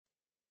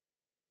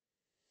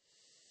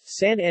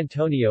San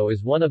Antonio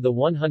is one of the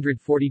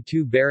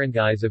 142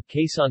 barangays of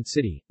Quezon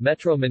City,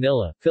 Metro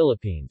Manila,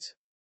 Philippines.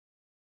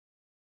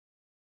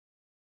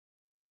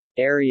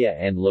 Area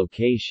and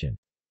location.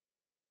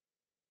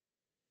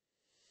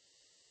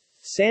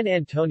 San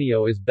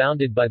Antonio is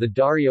bounded by the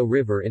Dario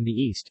River in the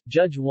east,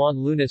 Judge Juan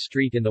Luna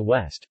Street in the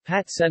west,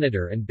 Pat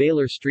Senator and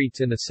Baylor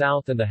Streets in the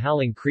south and the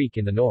Haling Creek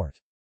in the north.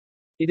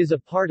 It is a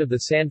part of the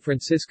San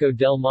Francisco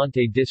del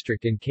Monte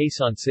district in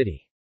Quezon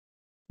City.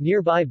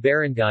 Nearby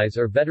barangays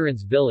are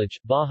Veterans Village,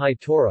 Bahay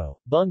Toro,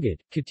 Bungad,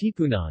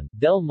 Katipunan,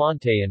 Del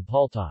Monte and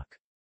Paltok.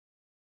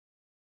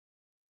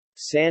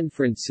 San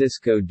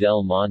Francisco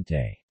del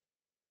Monte.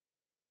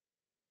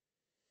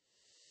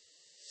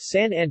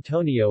 San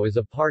Antonio is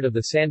a part of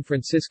the San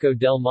Francisco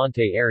del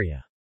Monte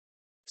area.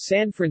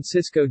 San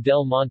Francisco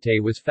del Monte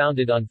was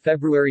founded on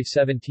February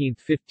 17,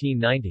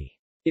 1590.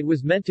 It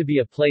was meant to be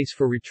a place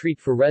for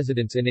retreat for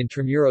residents in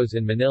Intramuros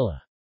in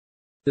Manila.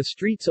 The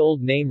street's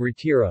old name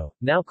Retiro,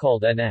 now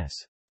called N.S.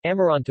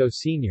 Amaranto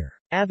Sr.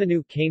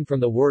 Avenue came from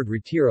the word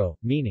retiro,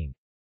 meaning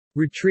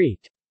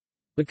retreat,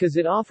 because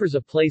it offers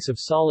a place of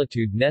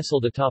solitude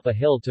nestled atop a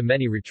hill to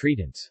many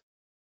retreatants.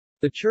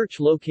 The church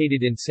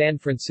located in San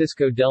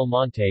Francisco del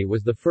Monte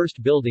was the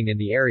first building in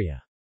the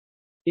area.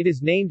 It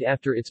is named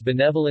after its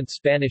benevolent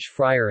Spanish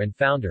friar and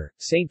founder,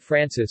 Saint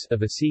Francis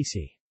of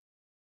Assisi.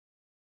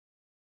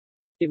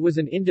 It was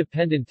an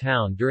independent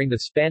town during the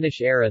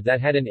Spanish era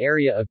that had an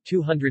area of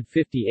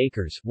 250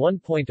 acres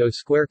 (1.0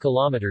 square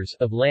kilometers)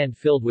 of land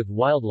filled with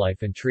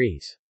wildlife and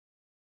trees.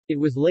 It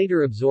was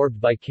later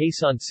absorbed by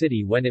Quezon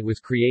City when it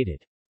was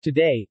created.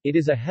 Today, it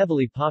is a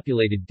heavily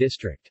populated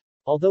district.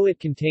 Although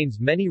it contains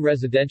many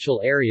residential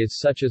areas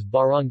such as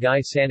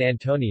Barangay San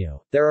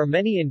Antonio, there are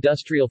many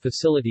industrial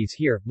facilities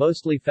here,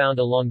 mostly found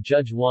along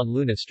Judge Juan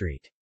Luna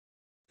Street.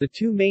 The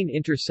two main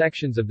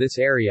intersections of this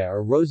area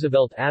are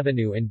Roosevelt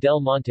Avenue and Del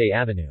Monte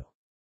Avenue.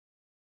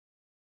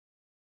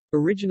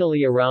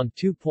 Originally around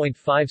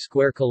 2.5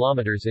 square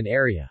kilometers in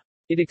area,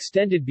 it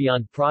extended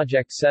beyond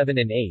Project 7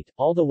 and 8,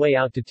 all the way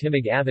out to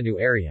Timog Avenue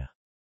area.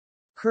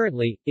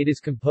 Currently, it is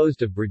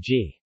composed of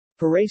Brgy,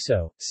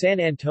 Paraíso,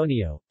 San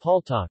Antonio,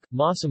 Paltok,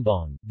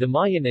 Masambong,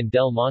 Damayan and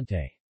Del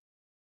Monte.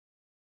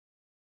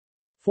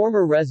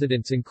 Former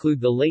residents include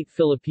the late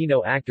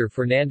Filipino actor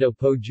Fernando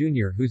Poe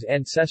Jr., whose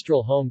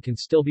ancestral home can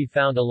still be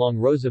found along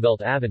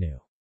Roosevelt Avenue.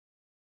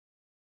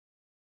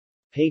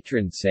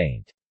 Patron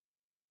saint.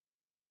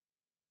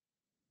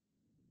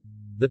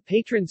 The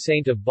patron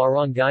saint of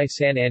Barangay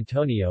San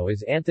Antonio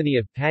is Anthony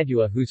of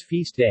Padua, whose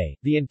feast day,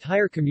 the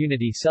entire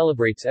community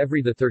celebrates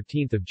every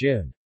 13th of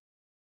June.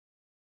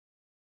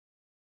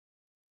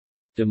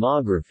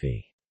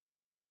 Demography.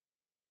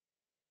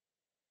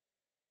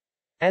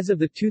 As of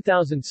the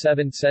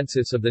 2007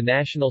 census of the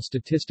National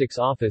Statistics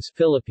Office,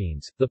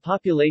 Philippines, the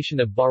population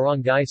of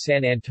Barangay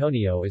San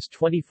Antonio is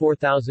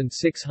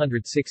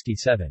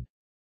 24,667.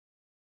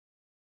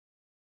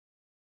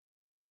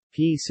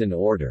 Peace and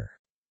order.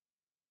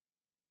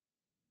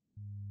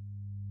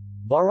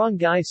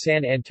 Barangay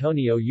San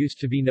Antonio used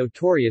to be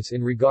notorious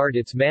in regard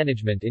its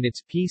management in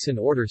its peace and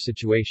order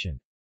situation.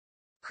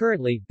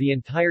 Currently, the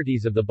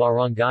entireties of the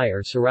barangay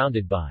are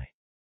surrounded by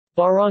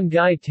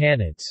barangay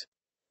tanits,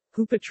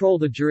 who patrol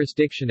the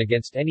jurisdiction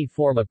against any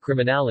form of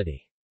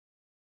criminality.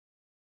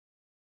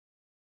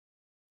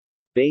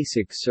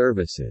 Basic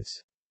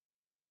services.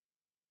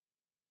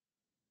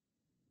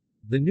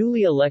 The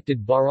newly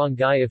elected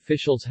barangay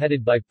officials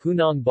headed by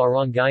Punong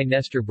Barangay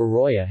Nestor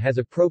Baroya has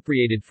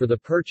appropriated for the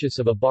purchase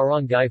of a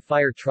barangay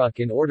fire truck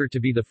in order to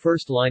be the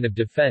first line of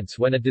defense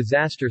when a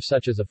disaster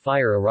such as a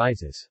fire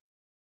arises.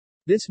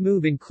 This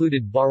move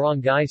included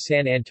Barangay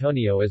San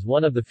Antonio as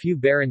one of the few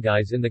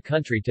barangays in the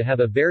country to have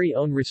a very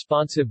own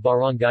responsive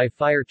barangay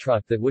fire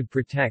truck that would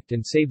protect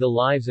and save the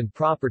lives and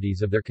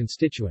properties of their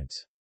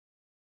constituents.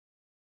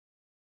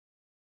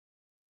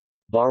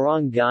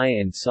 Barangay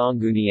and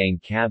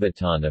Sangguniang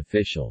Kabataan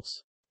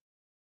officials.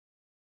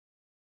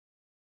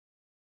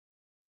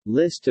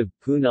 List of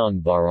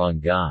Punong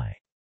Barangay.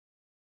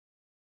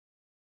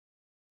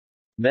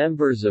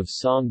 Members of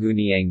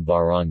Sangguniang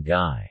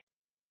Barangay.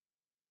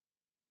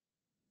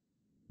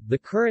 The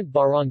current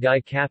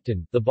barangay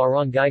captain, the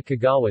barangay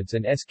kagawads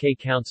and SK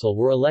council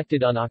were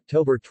elected on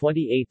October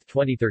 28,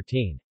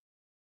 2013.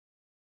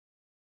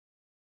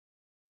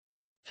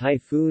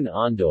 Typhoon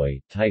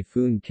Ondoy,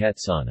 Typhoon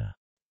Quetzana.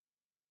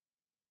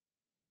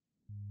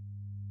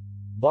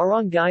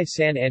 Barangay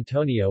San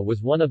Antonio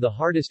was one of the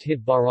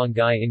hardest-hit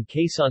barangay in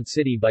Quezon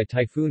City by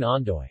Typhoon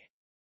Ondoy.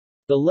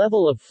 The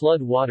level of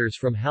flood waters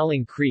from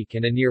Haling Creek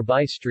and a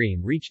nearby stream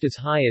reached as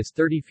high as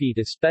 30 feet,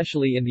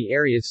 especially in the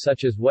areas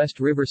such as West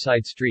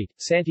Riverside Street,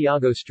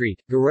 Santiago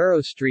Street,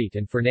 Guerrero Street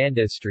and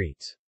Fernandez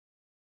Streets.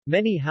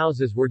 Many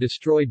houses were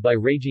destroyed by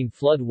raging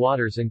flood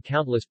waters and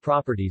countless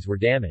properties were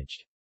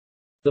damaged.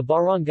 The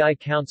Barangay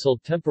Council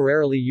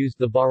temporarily used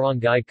the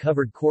barangay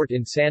covered court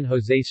in San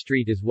Jose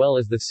Street as well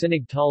as the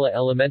Sinigtala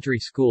Elementary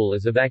School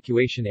as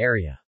evacuation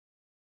area.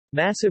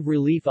 Massive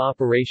relief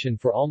operation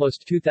for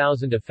almost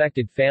 2,000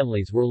 affected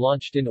families were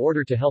launched in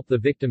order to help the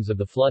victims of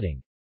the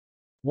flooding.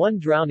 One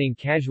drowning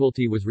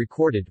casualty was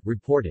reported.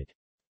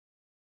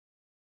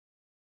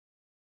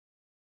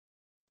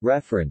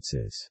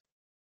 References